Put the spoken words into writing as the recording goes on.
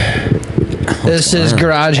This is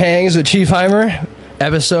Garage Hangs with Cheifheimer,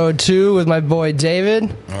 episode 2 with my boy David.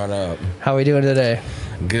 What up? How we doing today?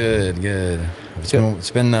 Good.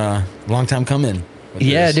 It's been a long time coming.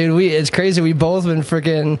 Yeah, dude, it's crazy. We both been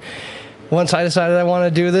freaking. Once I decided I want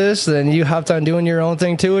to do this, then you hopped on doing your own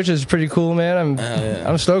thing too, which is pretty cool, man.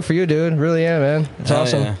 I'm stoked for you, dude. Really am, man. It's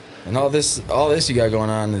awesome. Yeah. And all this you got going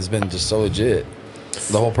on has been just so legit.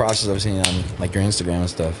 The whole process I've seen on like your Instagram and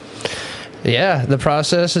stuff. Yeah, the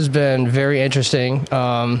process has been very interesting.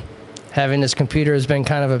 Having this computer has been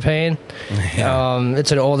kind of a pain. Yeah.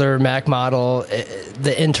 It's an older Mac model.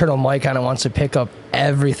 The internal mic kind of wants to pick up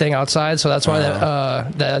everything outside, so that's why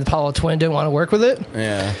that Apollo Twin didn't want to work with it.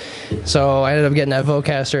 Yeah. So I ended up getting that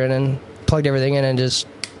Vocaster and then plugged everything in and just...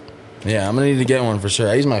 Yeah, I'm going to need to get one for sure.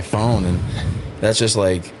 I use my phone, and that's just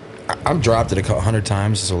like... I've dropped it 100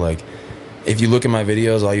 times, so like... If you look at my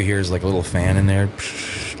videos, all you hear is like a little fan in there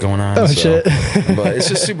going on. Oh, shit. But it's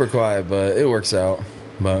just super quiet, but it works out.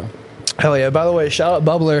 But hell yeah. By the way, shout out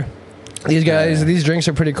Bubbler. These guys, these drinks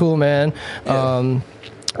are pretty cool, man. Yeah.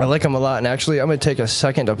 I like them a lot. And actually, I'm going to take a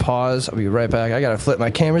second to pause. I'll be right back. I got to flip my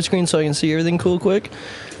camera screen so I can see everything cool quick.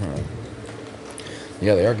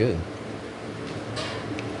 Yeah, they are good.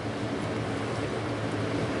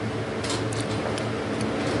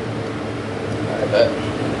 I bet.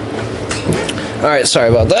 All right, sorry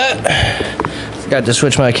about that. Forgot to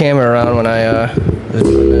switch my camera around when I was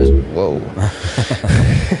doing this. Whoa.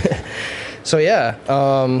 So yeah,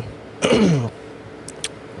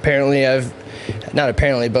 apparently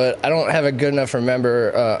but I don't have a good enough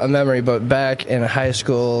memory. But back in high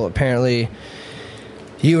school, apparently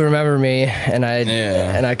you remember me, and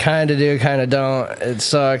I kind of do, kind of don't. It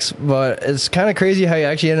sucks, but it's kind of crazy how you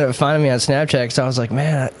actually ended up finding me on Snapchat. Because I was like,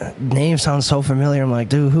 man, that name sounds so familiar. I'm like,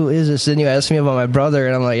 dude, who is this? Then you asked me about my brother,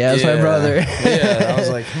 and I'm like, yeah, it's my brother. Yeah, I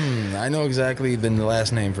was like, I know exactly the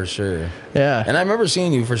last name for sure. Yeah, and I remember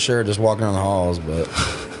seeing you for sure, just walking around the halls. But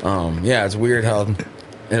yeah, it's weird how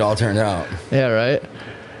it all turned out. Yeah, right.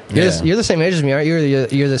 You're the same age as me, aren't you?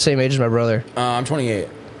 You're the same age as my brother. I'm 28.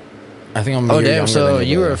 I think I'm. Oh damn! So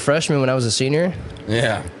you were a freshman when I was a senior.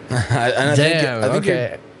 Yeah. I think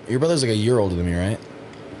okay. Your brother's like a year older than me, right?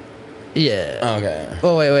 Yeah. Okay.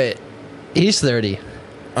 Oh wait. He's 30.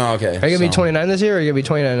 Oh, okay. Are you gonna be 29 this year, or are you gonna be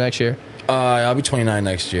 29 next year? I'll be 29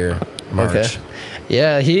 next year. March. Okay.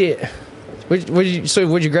 Yeah. Would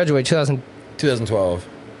you graduate 2012?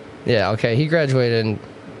 Yeah. Okay. He graduated in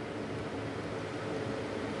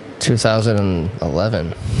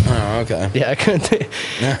 2011. Oh, okay. Yeah, I couldn't think.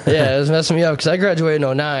 Yeah, it was messing me up because I graduated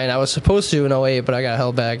in 09. I was supposed to in 08, but I got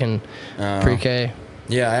held back in pre-K.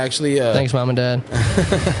 Yeah, I actually... Thanks, Mom and Dad.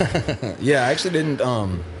 Yeah, I actually didn't...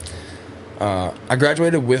 I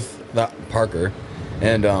graduated with Parker,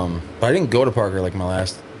 and but I didn't go to Parker like my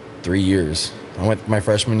last 3 years. I went my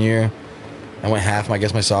freshman year. I went half, my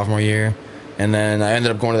sophomore year. And then I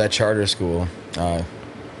ended up going to that charter school.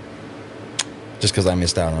 Just because I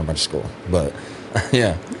missed out on a bunch of school, but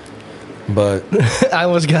yeah, but I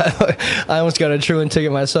almost got a truant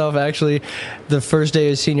ticket myself. Actually, the first day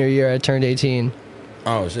of senior year, I turned 18.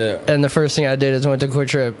 Oh shit! And the first thing I did is went to Quick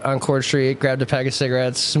Trip on Court Street, grabbed a pack of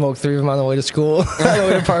cigarettes, smoked 3 of them on the way to school, on the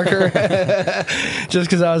way to Parker, just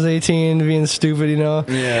because I was 18, being stupid, you know.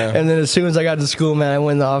 Yeah. And then as soon as I got to school, man, I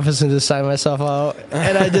went in the office and just signed myself out.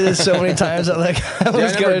 And I did it so many times that I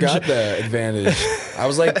never got that advantage. I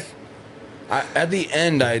was like. At the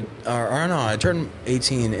end, I turned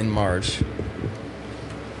 18 in March.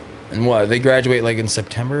 And what? They graduate like in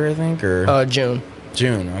September, I think, or June.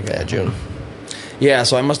 June. Okay. Yeah, June. Yeah,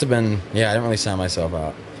 so I must have been. Yeah, I didn't really sign myself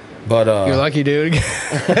out, but you're lucky, dude.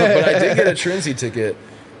 But I did get a truancy ticket.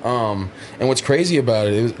 And what's crazy about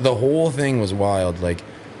it, the whole thing was wild. Like,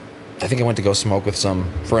 I think I went to go smoke with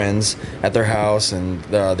some friends at their house, and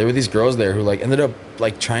there were these girls there who like ended up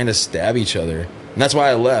like trying to stab each other. And that's why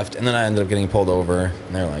I left, and then I ended up getting pulled over,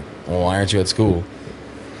 and they're like, well, why aren't you at school?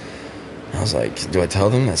 I was like, do I tell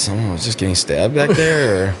them that someone was just getting stabbed back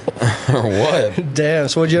there, or what? Damn,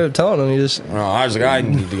 so what'd you end up telling them? I was like, I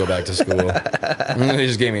need to go back to school. And then they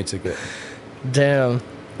just gave me a ticket. Damn.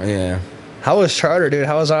 Yeah. How was charter, dude?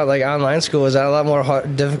 How was like online school? Was that a lot more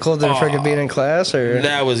difficult than freaking being in class, or?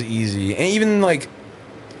 That was easy. And even like,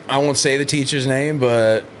 I won't say the teacher's name,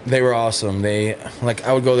 but they were awesome. They like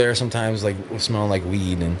I would go there sometimes like smelling like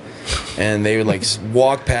weed, and they would like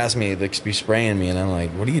walk past me, like be spraying me, and I'm like,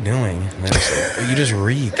 what are you doing? And they're just like, you just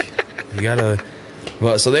reek. You gotta.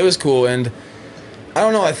 Well, so they was cool, and I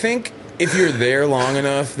don't know. I think if you're there long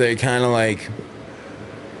enough, they kind of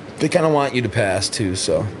want you to pass too.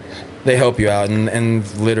 So they help you out, and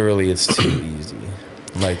literally it's too easy.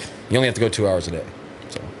 Like you only have to go 2 hours a day.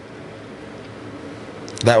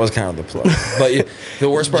 That was kind of the plug. But the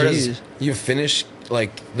worst part is you finish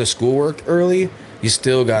like the schoolwork early, you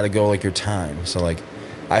still got to go like your time. So like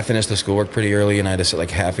I finished the schoolwork pretty early, and I had to sit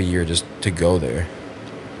like half a year just to go there.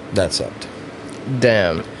 That sucked.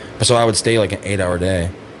 Damn. So I would stay like an 8-hour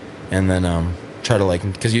day, and then try to like,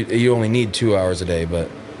 because you only need 2 hours a day, but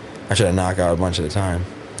I try to knock out a bunch at a time,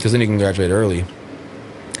 because then you can graduate early.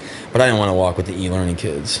 But I didn't want to walk with the e-learning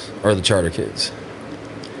kids or the charter kids.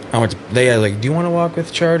 They had like, do you want to walk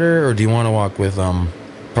with charter or do you want to walk with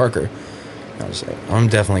Parker? I was like, I'm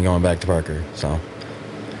definitely going back to Parker. So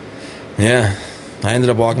yeah, I ended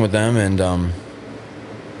up walking with them and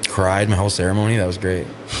cried my whole ceremony. That was great.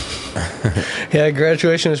 Yeah,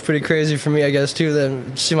 graduation was pretty crazy for me, I guess, too.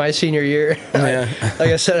 Then see my senior year. Yeah.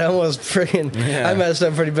 Like I said, I almost freaking I messed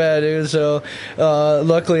up pretty bad, dude. So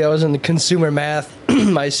luckily I was in the consumer math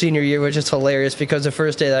my senior year, which is hilarious because the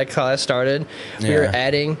first day that class started, we were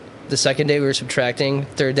adding. The second day we were subtracting.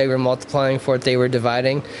 Third day we were multiplying. Fourth day we were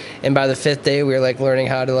dividing. And by the fifth day we were like learning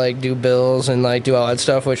how to like do bills and like do all that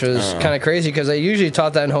stuff, which was kind of crazy because I usually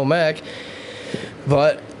taught that in home ec.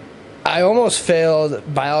 But I almost failed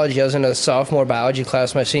biology. I was in a sophomore biology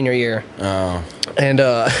class my senior year. Oh. And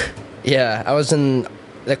yeah, I was in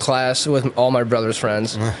the class with all my brother's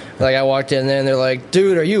friends. Like I walked in there and they're like,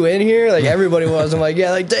 dude, are you in here? Like everybody was. I'm like,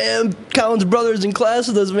 yeah, like damn, Colin's brother's in class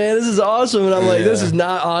with us, man. This is awesome. And I'm like, this is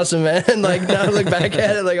not awesome, man. Like now I look back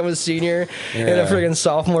at it, like I'm a senior in a freaking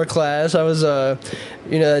sophomore class. I was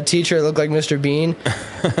the teacher looked like Mr. Bean.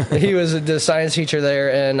 He was the science teacher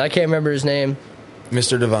there, and I can't remember his name.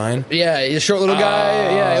 Mr. Divine? Yeah, he's a short little guy.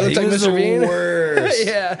 Yeah, he looked like Mr. Bean. Worst.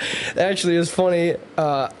 Yeah, actually, it was funny.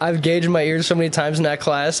 I've gauged my ears so many times in that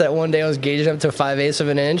class that one day I was gauging them to 5/8 of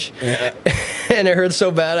an inch. Yeah. And it hurt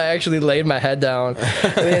so bad I actually laid my head down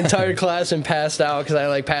the entire class and passed out because I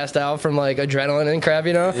like passed out from like adrenaline and crap,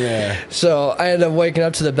 you know? Yeah. So I ended up waking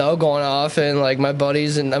up to the bell going off, and like my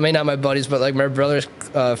buddies, and I mean not my buddies, but like my brother's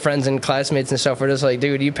friends and classmates and stuff were just like,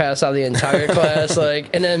 dude, you passed out the entire class. Like,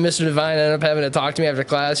 and then Mr. Divine ended up having to talk to me after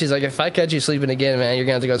class. He's like, if I catch you sleeping again, man, you're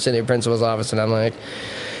gonna have to go sit in your principal's office. And I'm like,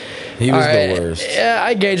 he was the worst. Yeah,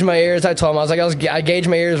 I gauged my ears. I told him I gauged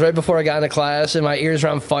my ears right before I got into class, and my ears were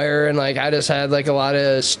on fire, and like I just had like a lot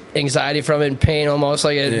of anxiety from it and pain, almost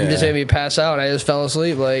like it just made me pass out. And I just fell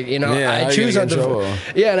asleep, like I choose not to.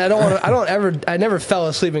 Yeah, and I never fell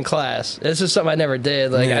asleep in class. It's just something I never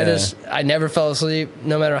did. Like I never fell asleep,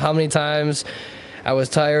 no matter how many times I was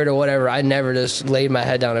tired or whatever. I never just laid my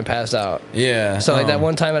head down and passed out. Yeah. So like that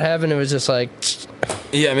one time it happened, it was just like.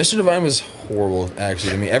 Yeah, Mr. Divine was horrible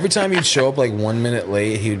actually to me. Every time he'd show up like 1 minute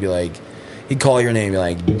late, he'd be like, he'd call your name, be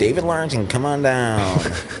like, David Larrington, come on down,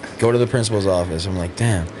 go to the principal's office. I'm like,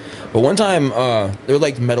 damn. But one time, there were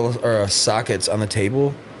like metal or sockets on the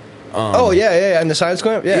table. And the science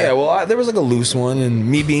clamp. Yeah, well, there was like a loose one, and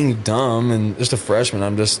me being dumb and just a freshman,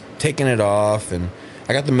 I'm just taking it off, and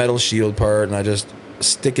I got the metal shield part, and I just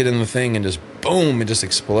stick it in the thing, and just boom, it just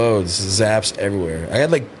explodes, zaps everywhere. I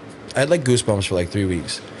had like goosebumps for like 3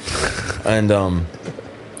 weeks, and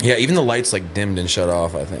even the lights like dimmed and shut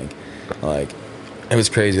off. I think, like, it was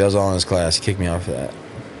crazy. That was all in his class. He kicked me off for that.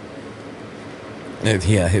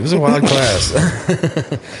 It was a wild class.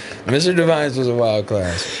 Mr. Divine's was a wild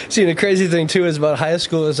class. See, the crazy thing too is about high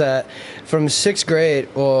school is that from 6th grade,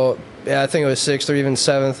 I think it was 6th or even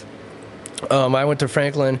 7th, I went to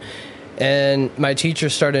Franklin, and my teacher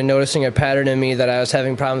started noticing a pattern in me that I was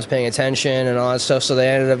having problems paying attention and all that stuff, so they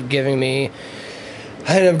ended up I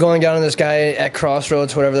ended up going down to this guy at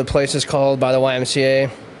Crossroads, whatever the place is called, by the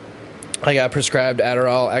YMCA. I got prescribed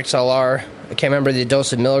Adderall XLR. I can't remember the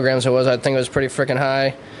dose of milligrams it was. I think it was pretty freaking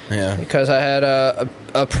high. Yeah. Because I had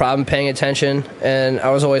a problem paying attention, and I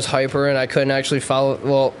was always hyper, and I couldn't actually follow.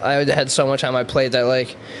 Well, I had so much on my plate that,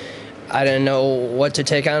 like, I didn't know what to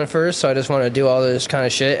take on at first, so I just wanted to do all this kind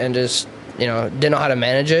of shit and just, didn't know how to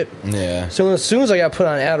manage it. Yeah. So as soon as I got put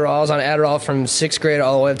on Adderall, I was on Adderall from 6th grade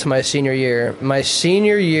all the way up to my senior year. My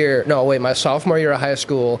sophomore year of high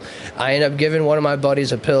school, I ended up giving one of my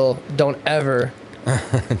buddies a pill. Don't ever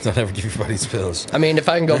give your buddies pills. I mean, if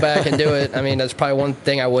I can go back and do it, I mean, that's probably one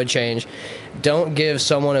thing I would change. Don't give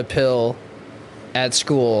someone a pill at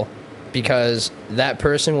school, because that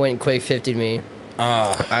person went and quick 50'd me.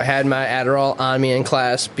 I had my Adderall on me in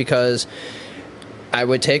class because I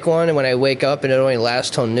would take one, and when I wake up, and it only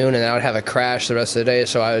lasts till noon, and I would have a crash the rest of the day,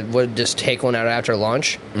 so I would just take one out after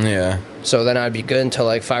lunch. Yeah. So then I'd be good until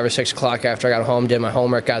like 5 or 6 o'clock after I got home, did my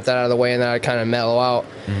homework, got that out of the way, and then I'd kind of mellow out.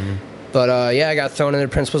 Mm-hmm. But I got thrown in the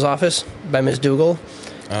principal's office by Miss Dougal.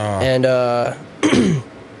 And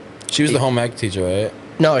she was the home ec teacher, right?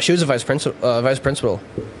 No, she was the vice principal.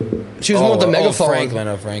 She was the one with the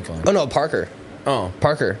megaphone. Franklin. Oh no, Parker. Oh.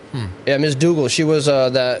 Parker. Yeah, Miss Dougal. She was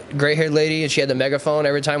that gray-haired lady, and she had the megaphone.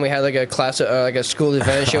 Every time we had like a class, like a school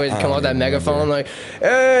event, she would come out with that megaphone, like,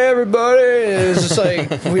 "Hey, everybody!" And it was just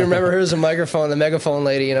like we remember her as a microphone, the megaphone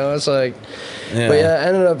lady. You know, it's like. Yeah. But yeah, I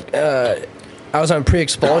ended up. I was on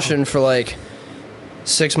pre-expulsion for like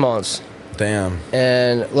 6 months. Damn.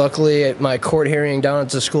 And luckily, at my court hearing down at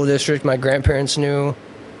the school district, my grandparents knew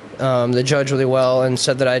the judge really well and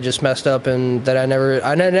said that I just messed up and that I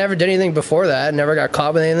never did anything before that. Never got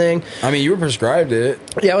caught with anything. I mean, you were prescribed it.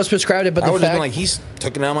 Yeah, I was prescribed it, but I would have been like, he's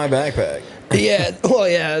took it out of my backpack. Yeah, well,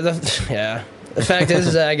 yeah, yeah. The fact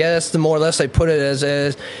is that I guess the more or less they put it as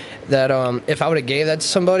is that if I would have gave that to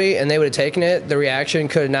somebody and they would have taken it, the reaction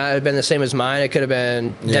could not have been the same as mine. It could have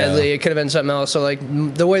been deadly. It could have been something else. So, like,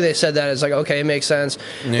 the way they said that is like, okay, it makes sense.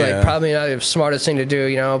 Yeah. Like, probably not the smartest thing to do,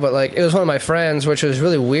 you know? But, like, it was one of my friends, which was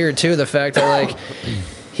really weird, too, the fact that, like,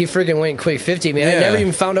 he freaking went quick 50, man. I never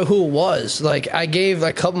even found out who it was. Like, I gave,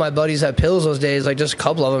 like, a couple of my buddies that pills those days, like, just a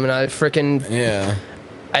couple of them, and I freaking... Yeah.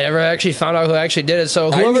 I never actually found out who actually did it, so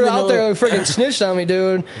whoever out there freaking snitched on me,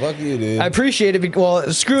 dude. Fuck you, dude. I appreciate it. Well,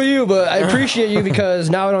 screw you, but I appreciate you because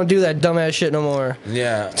now I don't do that dumbass shit no more.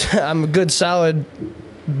 Yeah. I'm a good, solid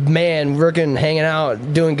man, working, hanging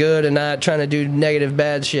out, doing good, and not trying to do negative,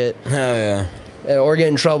 bad shit. Hell yeah. Or get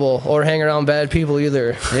in trouble, or hang around bad people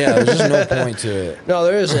either. Yeah, there's just no point to it. No,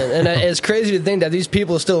 there isn't. And it's crazy to think that these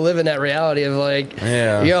people still live in that reality of like,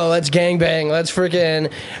 yo, let's gangbang, let's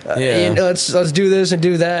freaking, let's do this and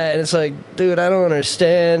do that. And it's like, dude, I don't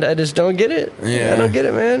understand. I just don't get it. Yeah. I don't get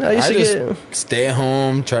it, man. I used to get it. Stay at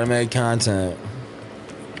home, try to make content.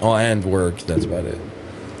 Oh, and work. That's about it.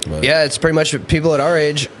 But. Yeah, it's pretty much people at our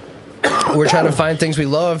age. We're trying to find things we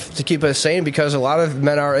love to keep us sane because a lot of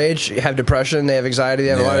men our age have depression, they have anxiety, they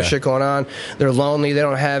have a lot of shit going on. They're lonely, they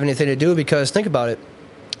don't have anything to do because, think about it,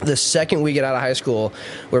 the second we get out of high school,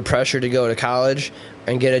 we're pressured to go to college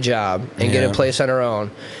and get a job and get a place on our own.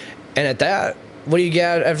 And at that, what do you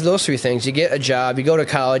get after those three things? You get a job, you go to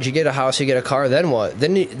college, you get a house, you get a car, then what?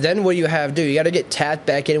 Then what do you have to do? You got to get tapped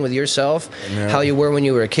back in with yourself, how you were when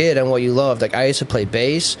you were a kid and what you loved. Like, I used to play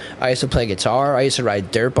bass, I used to play guitar, I used to ride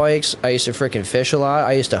dirt bikes, I used to freaking fish a lot,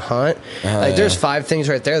 I used to hunt. There's 5 things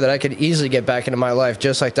right there that I could easily get back into my life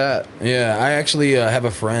just like that. Yeah, I actually have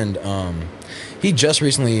a friend, he just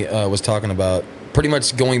recently was talking about pretty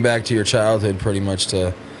much going back to your childhood pretty much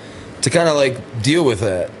to kind of like deal with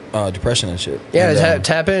that. Depression and shit. Yeah, and,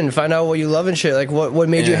 tap in, find out what you love and shit. Like, what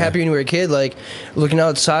made you happy when you were a kid? Like, looking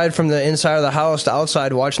outside from the inside of the house to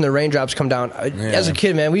outside, watching the raindrops come down. As a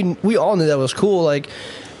kid, man, we all knew that was cool. Like,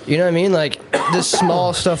 you know what I mean? Like, this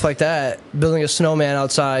small stuff like that, building a snowman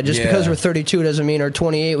outside. Just because we're 32 doesn't mean, or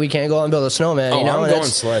 28, we can't go out and build a snowman. You know? I'm going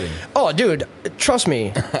sledding. Oh, dude, trust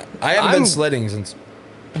me. I haven't been sledding since...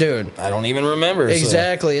 Dude. I don't even remember.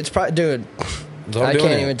 Exactly. So. It's probably... Dude... I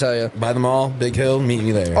can't even tell you. By the mall, Big Hill, meet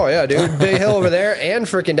me there. Oh, yeah, dude. Big Hill over there and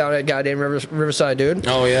freaking down at goddamn Riverside, dude.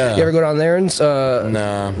 Oh, yeah. You ever go down there? And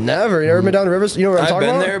no. Never? You ever been down to Riverside? You know what I'm talking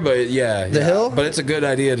about? I've been there, but The hill? But it's a good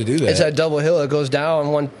idea to do that. It's that double hill that goes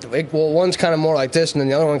down. One's kind of more like this, and then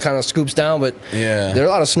the other one kind of scoops down, but there are a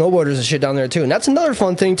lot of snowboarders and shit down there, too. And that's another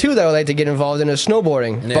fun thing, too, that I would like to get involved in is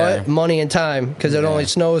snowboarding. Yeah. But money and time, because it only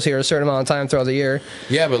snows here a certain amount of time throughout the year.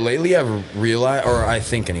 Yeah, but lately I've realized, or I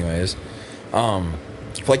think anyways, for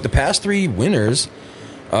like the past 3 winters,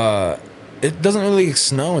 it doesn't really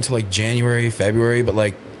snow until like January, February, but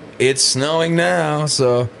like it's snowing now,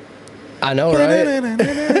 so I know,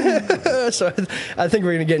 right? So I think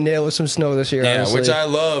we're gonna get nailed with some snow this year. Yeah, honestly. Which I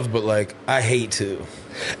love, but like I hate to.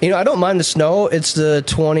 You know, I don't mind the snow. It's the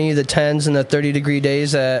 20, the 10s, and the 30-degree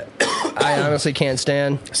days that I honestly can't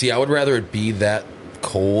stand. See, I would rather it be that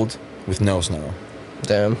cold with no snow.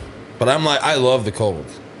 Damn. But I'm like, I love the cold.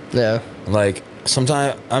 Yeah. Like.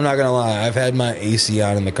 Sometimes, I'm not gonna lie, I've had my AC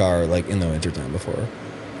on in the car like in the wintertime before.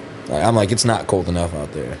 Like, I'm like, it's not cold enough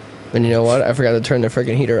out there. And you know what? I forgot to turn the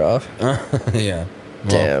freaking heater off. Yeah. Well,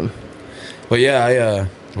 damn. But yeah,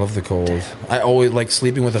 I love the cold. I always like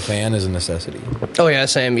sleeping with a fan is a necessity. Oh yeah,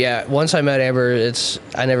 same. Yeah. Once I met Amber,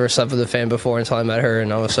 I never slept with a fan before until I met her,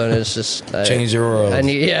 and all of a sudden it's just change your world. I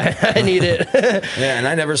need it. Yeah, and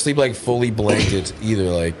I never sleep like fully blanket either.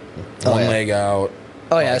 Like one leg out.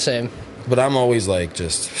 Oh yeah, same. But I'm always like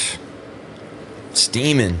just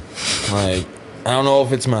steaming. Like I don't know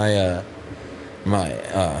if it's my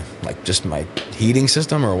like just my heating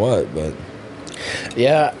system or what, but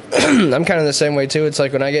Yeah, I'm kind of the same way too. It's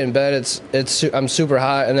like when I get in bed, I'm super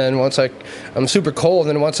hot, and then I'm super cold,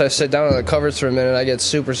 and then once I sit down on the covers for a minute, I get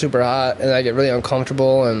super hot, and I get really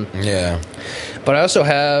uncomfortable. And yeah. But I also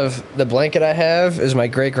have the blanket I have is my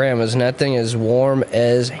great grandma's, and that thing is warm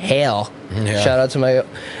as hell. Yeah. Shout out to my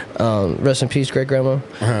rest in peace great grandma.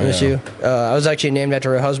 Miss you. I was actually named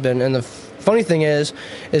after her husband, and the funny thing is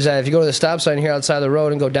that if you go to the stop sign here outside the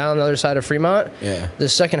road and go down the other side of Fremont, the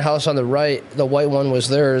second house on the right, the white one, was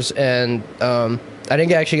theirs, and I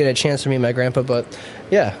didn't actually get a chance to meet my grandpa, but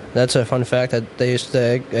yeah, that's a fun fact that I used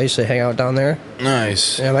to hang out down there.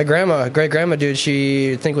 Nice. Yeah, my great grandma, dude,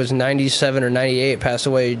 she I think was 97 or 98, passed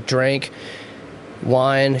away, drank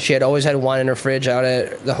wine. She had always had wine in her fridge out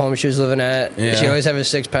at the home she was living at. Yeah. She'd always have a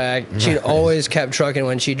 6-pack. She'd always kept trucking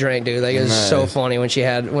when she drank, dude. Like, it was so funny when she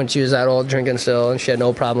was that old drinking still, and she had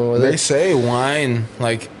no problem with it. They say wine,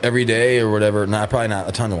 like, every day or whatever, probably not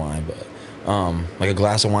a ton of wine, but like a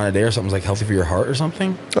glass of wine a day or something's like healthy for your heart or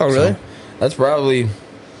something. Oh, really? So that's probably,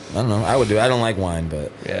 I don't know. I would do it. I don't like wine,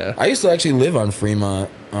 but yeah. I used to actually live on Fremont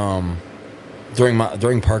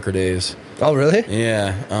during Parker days. Oh, really?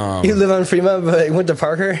 Yeah. You live on Fremont, but you went to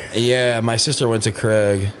Parker? Yeah, my sister went to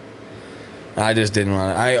Craig. I just didn't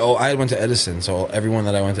want to. I went to Edison, so everyone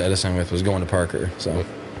that I went to Edison with was going to Parker. So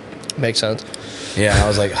makes sense. Yeah, I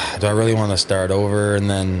was like, do I really want to start over? And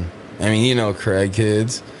then, I mean, you know, Craig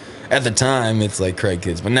kids. At the time, it's like Craig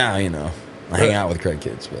kids, but now, you know, I hang out with Craig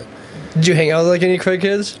kids. But did you hang out with like any Craig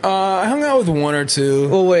kids? I hung out with one or two.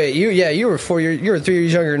 Well, wait, you were 4 years, you were 3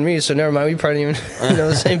 years younger than me, so never mind. We probably didn't even know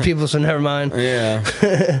the same people, so never mind. Yeah,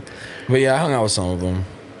 but yeah, I hung out with some of them.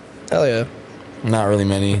 Hell yeah. Not really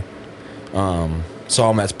many. Saw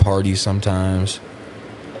them at parties sometimes.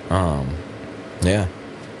 Yeah,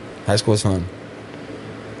 high school was fun.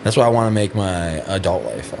 That's why I want to make my adult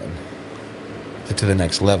life fun. To the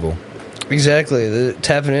next level. Exactly.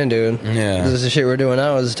 Tapping in, dude. Yeah. This is the shit we're doing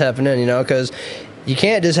now is tapping in, you know, because you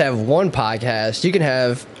can't just have one podcast. You can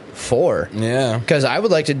have 4. Yeah. Because I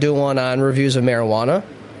would like to do one on reviews of marijuana.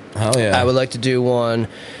 Hell yeah. I would like to do one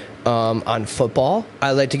on football.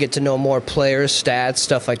 I'd like to get to know more players, stats,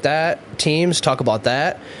 stuff like that. Teams, talk about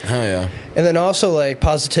that. Hell yeah. And then also, like,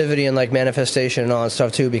 positivity and, like, manifestation and all that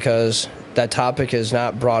stuff, too, because that topic is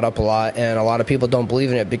not brought up a lot, and a lot of people don't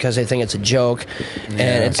believe in it because they think it's a joke. Yeah.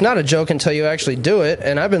 And it's not a joke until you actually do it,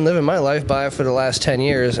 and I've been living my life by it for the last 10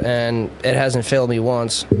 years, and it hasn't failed me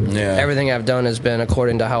once. Yeah. Everything I've done has been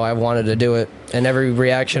according to how I've wanted to do it, and every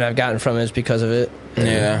reaction I've gotten from it is because of it.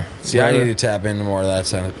 Yeah. See, I need to tap into more of that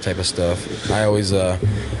type of stuff. I always,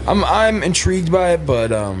 I'm intrigued by it,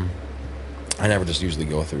 but I never just usually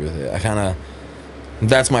go through with it. I kind of,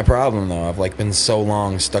 that's my problem though. I've like been so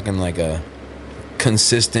long stuck in like a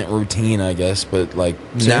consistent routine, I guess. But like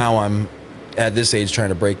now I'm at this age trying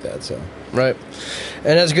to break that. So right, and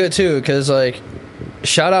that's good too, because like,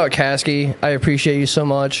 shout out Kasky. I appreciate you so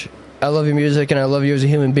much. I love your music and I love you as a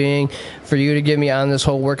human being. For you to get me on this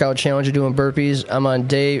whole workout challenge of doing burpees, I'm on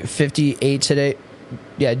day 58 today.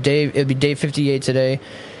 Yeah, it'd be day 58 today.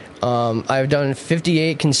 I've done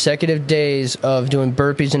 58 consecutive days of doing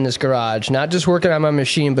burpees in this garage. Not just working on my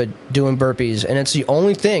machine, but doing burpees. And it's the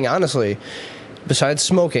only thing, honestly, besides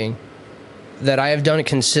smoking, that I have done it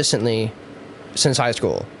consistently since high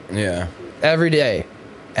school. Yeah. Every day.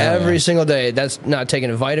 Every single day. That's not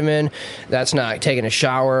taking a vitamin. That's not taking a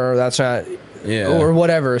shower. That's not... Yeah. Or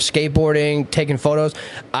whatever. Skateboarding, taking photos.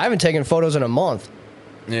 I haven't taken photos in a month.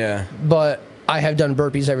 Yeah. But I have done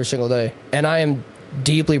burpees every single day. And I am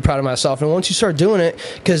deeply proud of myself. And once you start doing it,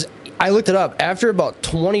 because I looked it up, after about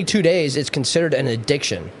 22 days, it's considered an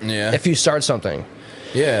addiction. Yeah. If you start something.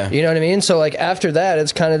 Yeah. You know what I mean? So, like, after that,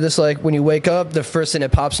 it's kind of just like when you wake up, the first thing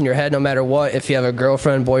that pops in your head, no matter what, if you have a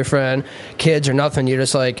girlfriend, boyfriend, kids, or nothing, you're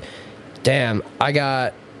just like, damn, I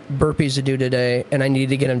got burpees to do today, and I need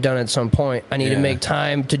to get them done at some point. I need to make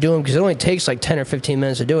time to do them, because it only takes like 10 or 15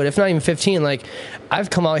 minutes to do it. If not even 15, like, I've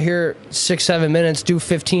come out here 6-7 minutes, do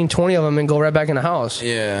 15, 20 of them, and go right back in the house.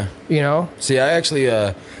 Yeah. You know? See, I actually,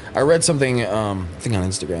 I read something, I think on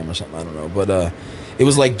Instagram or something, I don't know, but it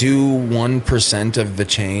was like do 1% of the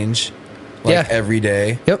change, like every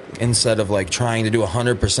day. Yep. Instead of like trying to do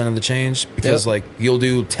 100% of the change, because like you'll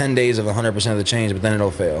do 10 days of 100% of the change, but then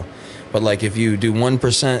it'll fail. But like if you do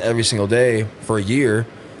 1% every single day for a year,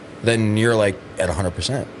 then you're like at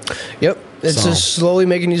 100%. Yep. It's just slowly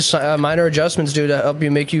making these minor adjustments, dude, to help you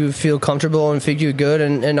make you feel comfortable and feel you good,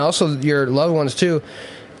 and also your loved ones too.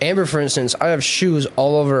 Amber, for instance, I have shoes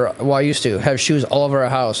all over. Well, I used to have shoes all over our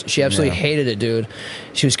house. She absolutely hated it, dude.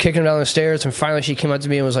 She was kicking down the stairs, and finally she came up to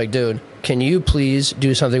me and was like, dude, can you please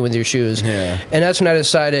do something with your shoes? Yeah. And that's when I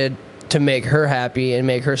decided to make her happy and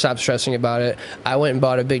make her stop stressing about it, I went and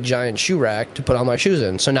bought a big giant shoe rack to put all my shoes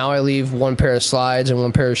in. So now I leave one pair of slides and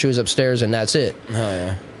one pair of shoes upstairs, and that's it. Oh,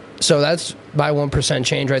 yeah. So that's my 1%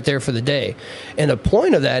 change right there for the day. And the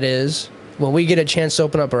point of that is, when we get a chance to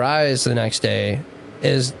open up our eyes the next day,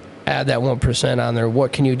 is add that 1% on there.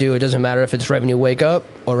 What can you do? It doesn't matter if it's right when you wake up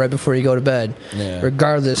or right before you go to bed. Yeah.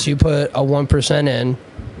 Regardless, you put a 1% in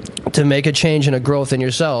to make a change and a growth in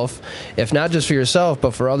yourself, if not just for yourself,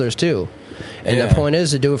 but for others too. And the point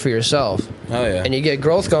is to do it for yourself. Oh, yeah. And you get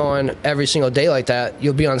growth going every single day like that,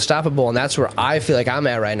 you'll be unstoppable. And that's where I feel like I'm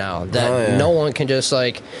at right now. That no one can just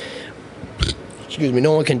like,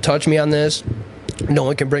 no one can touch me on this. No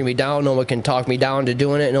one can bring me down. No one can talk me down to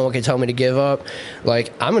doing it. No one can tell me to give up.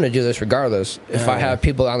 Like, I'm going to do this regardless if I have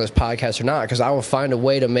people on this podcast or not, because I will find a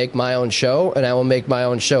way to make my own show, and I will make my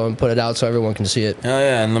own show and put it out so everyone can see it. Oh,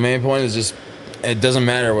 yeah. And the main point is just, it doesn't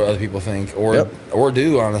matter what other people think or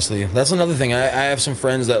do, honestly. That's another thing. I have some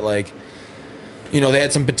friends that, like, you know, they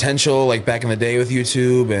had some potential, like, back in the day with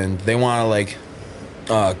YouTube, and they want to, like,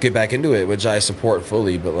 get back into it, which I support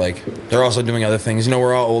fully, but like they're also doing other things. You know,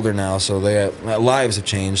 we're all older now, so their lives have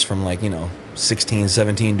changed from, like, you know, 16,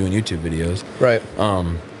 17 doing YouTube videos. Right.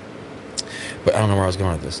 But I don't know where I was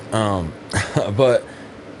going with this. But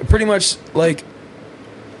pretty much, like,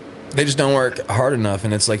 they just don't work hard enough,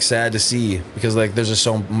 and it's like sad to see, because like there's just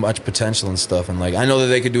so much potential and stuff, and like I know that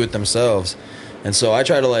they could do it themselves, and so I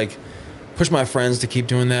try to like push my friends to keep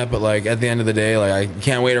doing that, but like at the end of the day, like I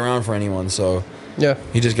can't wait around for anyone, so yeah,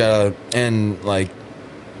 you just gotta, and like,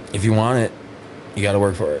 if you want it, you gotta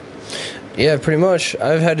work for it. Yeah, pretty much.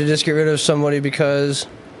 I've had to just get rid of somebody because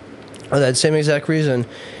of that same exact reason.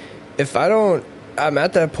 If I don't, I'm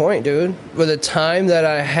at that point, dude, with the time that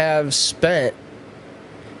I have spent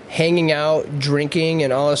hanging out, drinking,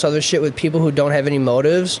 and all this other shit with people who don't have any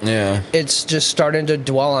motives. Yeah. It's just starting to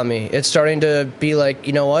dwell on me. It's starting to be like,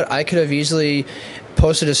 you know what? I could have easily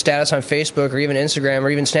posted a status on Facebook or even Instagram or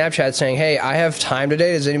even Snapchat saying, hey, I have time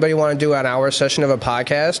today. Does anybody want to do an hour session of a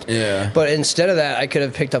podcast? Yeah. But instead of that, I could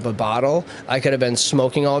have picked up a bottle. I could have been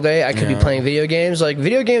smoking all day. I could be playing video games. Like,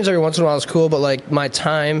 video games every once in a while is cool, but like my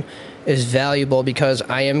time is valuable because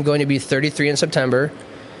I am going to be 33 in September,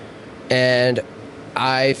 and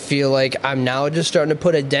I feel like I'm now just starting to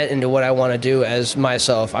put a dent into what I want to do as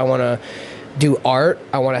myself. I want to do art.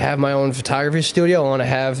 I want to have my own photography studio. I want to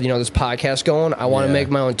have, you know, this podcast going. I want to make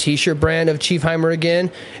my own t-shirt brand of Cheifheimer again.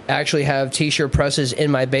 Actually have t-shirt presses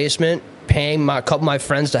in my basement, paying a couple of my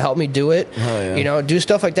friends to help me do it. You know, do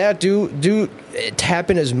stuff like that. Do tap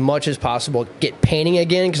in as much as possible. Get painting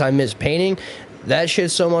again because I miss painting. That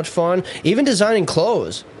shit's so much fun. Even designing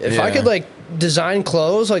clothes. If I could, like, design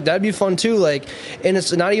clothes, like, that'd be fun too. Like, and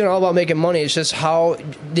it's not even all about making money. It's just how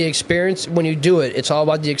the experience, when you do it, it's all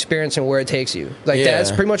about the experience and where it takes you. Like,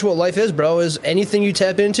 that's pretty much what life is, bro. Is anything you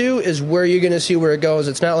tap into is where you're gonna see where it goes.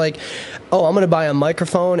 It's not like, oh, I'm gonna buy a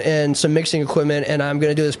microphone and some mixing equipment and I'm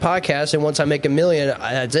gonna do this podcast, and once I make $1 million,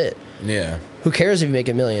 that's it. Yeah. Who cares if you make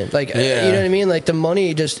 $1 million? Like, you know what I mean? Like, the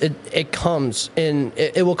money just, it comes, and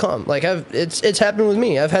it will come. Like, it's happened with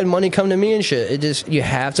me. I've had money come to me and shit. It just, you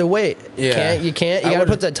have to wait. You gotta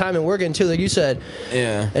put that time and work in too, like you said.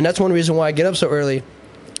 Yeah. And that's one reason why I get up so early,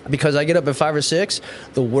 because I get up at 5 or 6,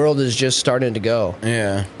 the world is just starting to go.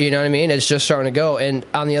 Yeah. You know what I mean? It's just starting to go, and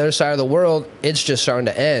on the other side of the world, it's just starting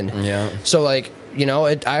to end. Yeah. So, like, you know,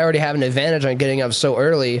 I already have an advantage on getting up so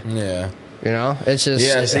early. Yeah. You know, it's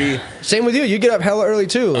just same with you. You get up hella early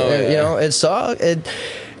too. You know, it sucks.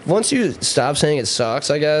 Once you stop saying it sucks,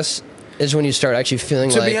 I guess, is when you start actually feeling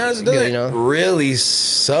like. To be honest, it doesn't really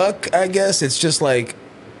suck. I guess it's just like.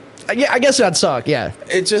 Yeah, I guess that'd suck. Yeah.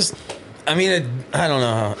 It just. I mean, I don't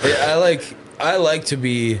know how. I like to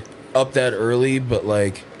be up that early, but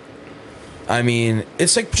like, I mean,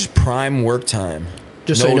 it's like just prime work time.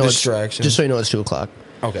 Just no so you know distraction. Just so you know, it's 2:00.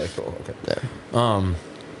 Okay. Cool. Okay. Yeah.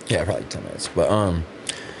 Yeah, probably 10 minutes. But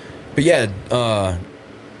yeah,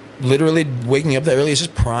 literally waking up that early is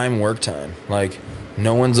just prime work time. Like,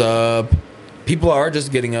 no one's up. People are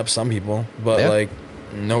just getting up, some people, but like,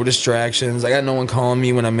 no distractions. I got no one calling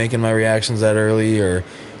me when I'm making my reactions that early, or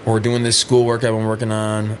doing this schoolwork I've been working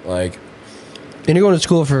on. Like, and you're going to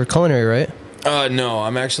school for culinary, right? No,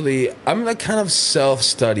 I'm like kind of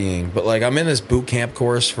self-studying, but like I'm in this boot camp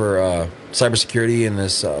course for cybersecurity in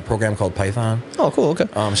this program called Python. Oh, cool. Okay.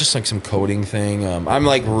 It's just like some coding thing. I'm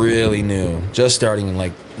like really new, just starting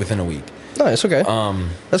like within a week. Nice. Okay.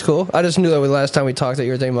 That's cool. I just knew that the last time we talked that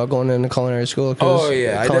you were thinking about going into culinary school. Oh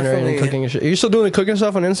yeah, culinary and cooking and shit. Are you still doing the cooking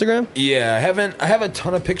stuff on Instagram? Yeah, I have a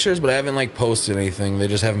ton of pictures, but I haven't like posted anything. They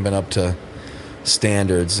just haven't been up to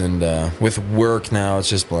standards, and with work now, it's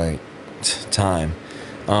just like time.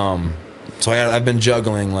 So I've been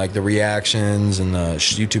juggling like the reactions and the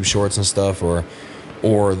YouTube shorts and stuff, or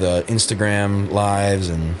the Instagram lives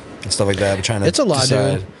and stuff like that. I'm trying to It's a lot,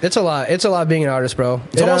 decide. dude. It's a lot. It's a lot being an artist, bro.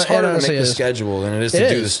 It's almost harder to make the schedule than it is to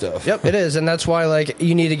do the stuff. Yep, it is, and that's why like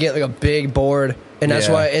you need to get like a big board, and that's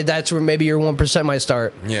why that's where maybe your 1% might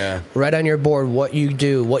start. Yeah. Write on your board what you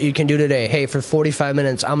do, what you can do today. Hey, for 45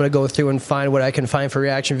 minutes, I'm gonna go through and find what I can find for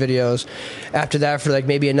reaction videos. After that, for like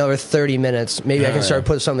maybe another 30 minutes, maybe I can start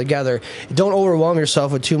putting something together. Don't overwhelm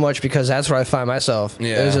yourself with too much, because that's where I find myself.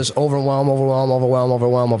 Yeah. It's just overwhelm,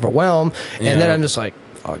 and then I'm just like,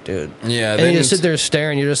 oh, dude. Yeah. And you just sit there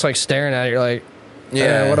staring. You're just like staring at it. You're like,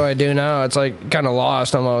 what do I do now? It's like kind of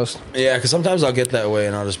lost almost. Yeah, because sometimes I'll get that way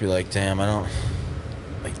and I'll just be like, damn, I don't,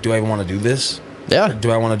 like, do I even want to do this? Yeah. Or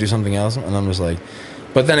do I want to do something else? And I'm just like,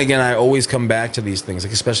 but then again, I always come back to these things,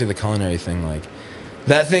 like especially the culinary thing. Like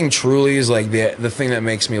that thing truly is like the thing that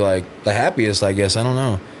makes me like the happiest, I guess. I don't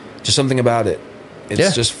know. Just something about it.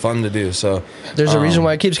 It's just fun to do. So there's a reason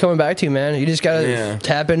why it keeps coming back to you, man. You just gotta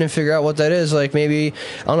tap in and figure out what that is. Like maybe,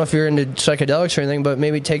 I don't know if you're into psychedelics or anything, but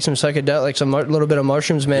maybe take some psychedelic, like some little bit of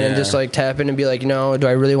mushrooms, man, and just like tap in and be like, do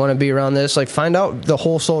I really want to be around this? Like find out the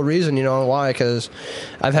whole sole reason, why. Because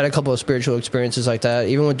I've had a couple of spiritual experiences like that,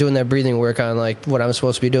 even with doing that breathing work on like what I'm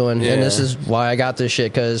supposed to be doing. And this is why I got this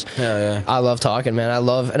shit, because I love talking, man.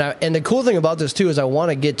 And the cool thing about this too is I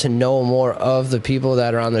want to get to know more of the people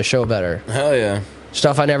that are on the show better. Hell yeah.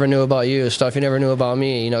 Stuff I never knew about you, stuff you never knew about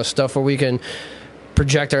me, stuff where we can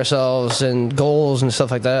project ourselves and goals and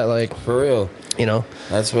stuff like that. Like, for real.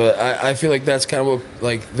 That's what I feel like that's kind of what,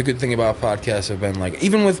 like, the good thing about podcasts have been. Like,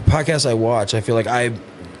 even with podcasts I watch, I feel like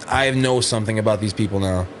I know something about these people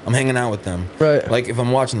now. I'm hanging out with them. Right. Like, if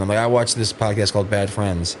I'm watching them, like, I watch this podcast called Bad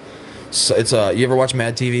Friends. So it's you ever watch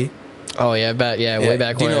Mad TV? Oh yeah, way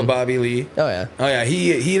back when. Do you know Bobby Lee? Oh yeah.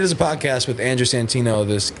 He does a podcast with Andrew Santino,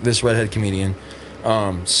 this redhead comedian.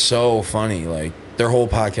 So funny. Like, their whole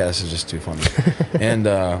podcast is just too funny. And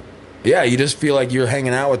you just feel like you're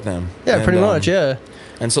hanging out with them. Yeah, pretty much. Yeah.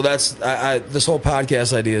 And so that's this whole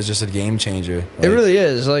podcast idea is just a game changer. Like, it really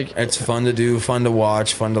is. Like, it's fun to do, fun to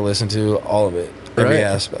watch, fun to listen to, all of it, every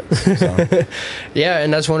aspect. So. Yeah,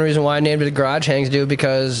 and that's one reason why I named it Garage Hangs, dude,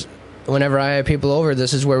 because whenever I have people over,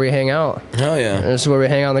 this is where we hang out. Hell yeah. And this is where we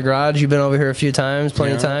hang out in the garage. You've been over here a few times,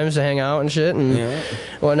 plenty of times to hang out and shit and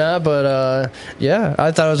whatnot. But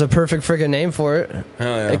I thought it was a perfect freaking name for it. Hell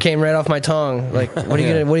yeah. It came right off my tongue. Like, what are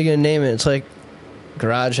you gonna name it? It's like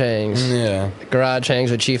Garage Hangs. Yeah. Garage Hangs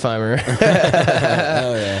with Cheifheimer.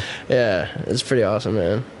 Hell yeah. Yeah, it's pretty awesome,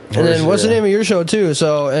 man. And then what's the name of your show too?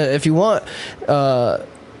 So if you want, so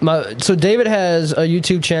David has a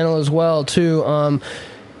YouTube channel as well too.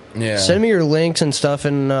 Send me your links and stuff,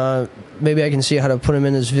 and maybe I can see how to put them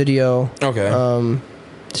in this video. Okay.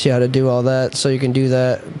 See how to do all that, so you can do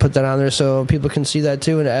that, put that on there so people can see that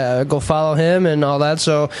too, and go follow him and all that.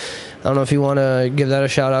 So I don't know if you want to give that a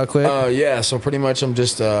shout out quick. Yeah, so pretty much I'm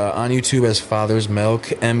just on YouTube as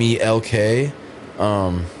Fathersmelk, MELK.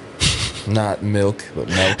 Not milk, but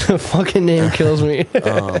milk. The fucking name kills me.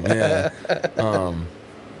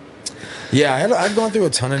 I've gone through a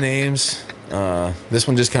ton of names. This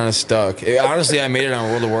one just kind of stuck. Honestly, I made it on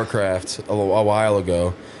World of Warcraft a while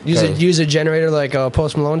ago. Use a generator like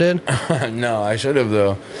Post Malone did? No, I should have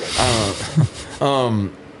though.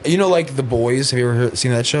 Like The Boys. Have you ever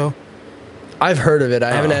seen that show? I've heard of it.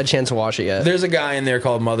 I haven't had a chance to watch it yet. There's a guy in there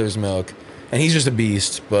called Mother's Milk, and he's just a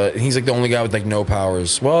beast. But he's like the only guy with like no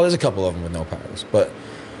powers. Well, there's a couple of them with no powers, but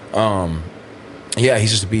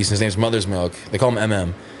he's just a beast. His name's Mother's Milk. They call him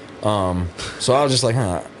MM. So I was just like,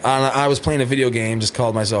 I was playing a video game, just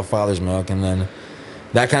called myself Father's Milk, and then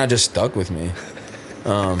that kind of just stuck with me.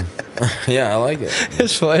 I like it.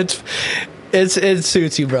 It's fun. It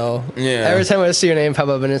suits you, bro. Yeah. Every time I see your name pop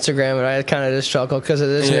up on Instagram, and I kind of just chuckle because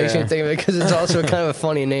it just makes me think of it, because it's also kind of a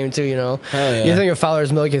funny name too. Hell yeah. You think of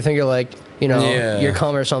Father's Milk, you think of like, your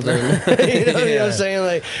cum or something. You know what I'm saying?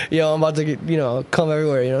 Like, I'm about to get, cum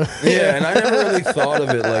everywhere. Yeah, and I never really thought of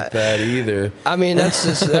it like that either. I mean, that's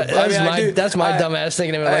just that's my dumbass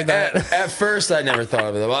thinking of it like that. At first, I never thought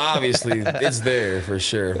of it. Well, obviously, it's there for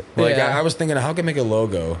sure. Like, I was thinking, how can I make a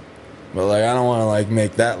logo? But like, I don't want to like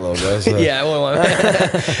make that logo. So. I wouldn't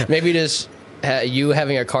want maybe just you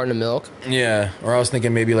having a carton of milk. Yeah, or I was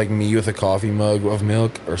thinking maybe like me with a coffee mug of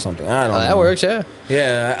milk or something. I don't know. That works, yeah.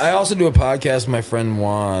 Yeah, I also do a podcast with my friend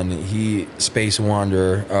Juan. He Space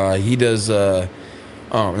Wanderer. He does.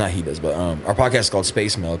 Not he does, but our podcast is called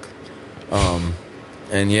Space Milk. And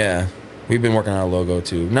we've been working on a logo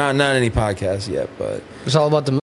too. Not any podcast yet, but it's all about the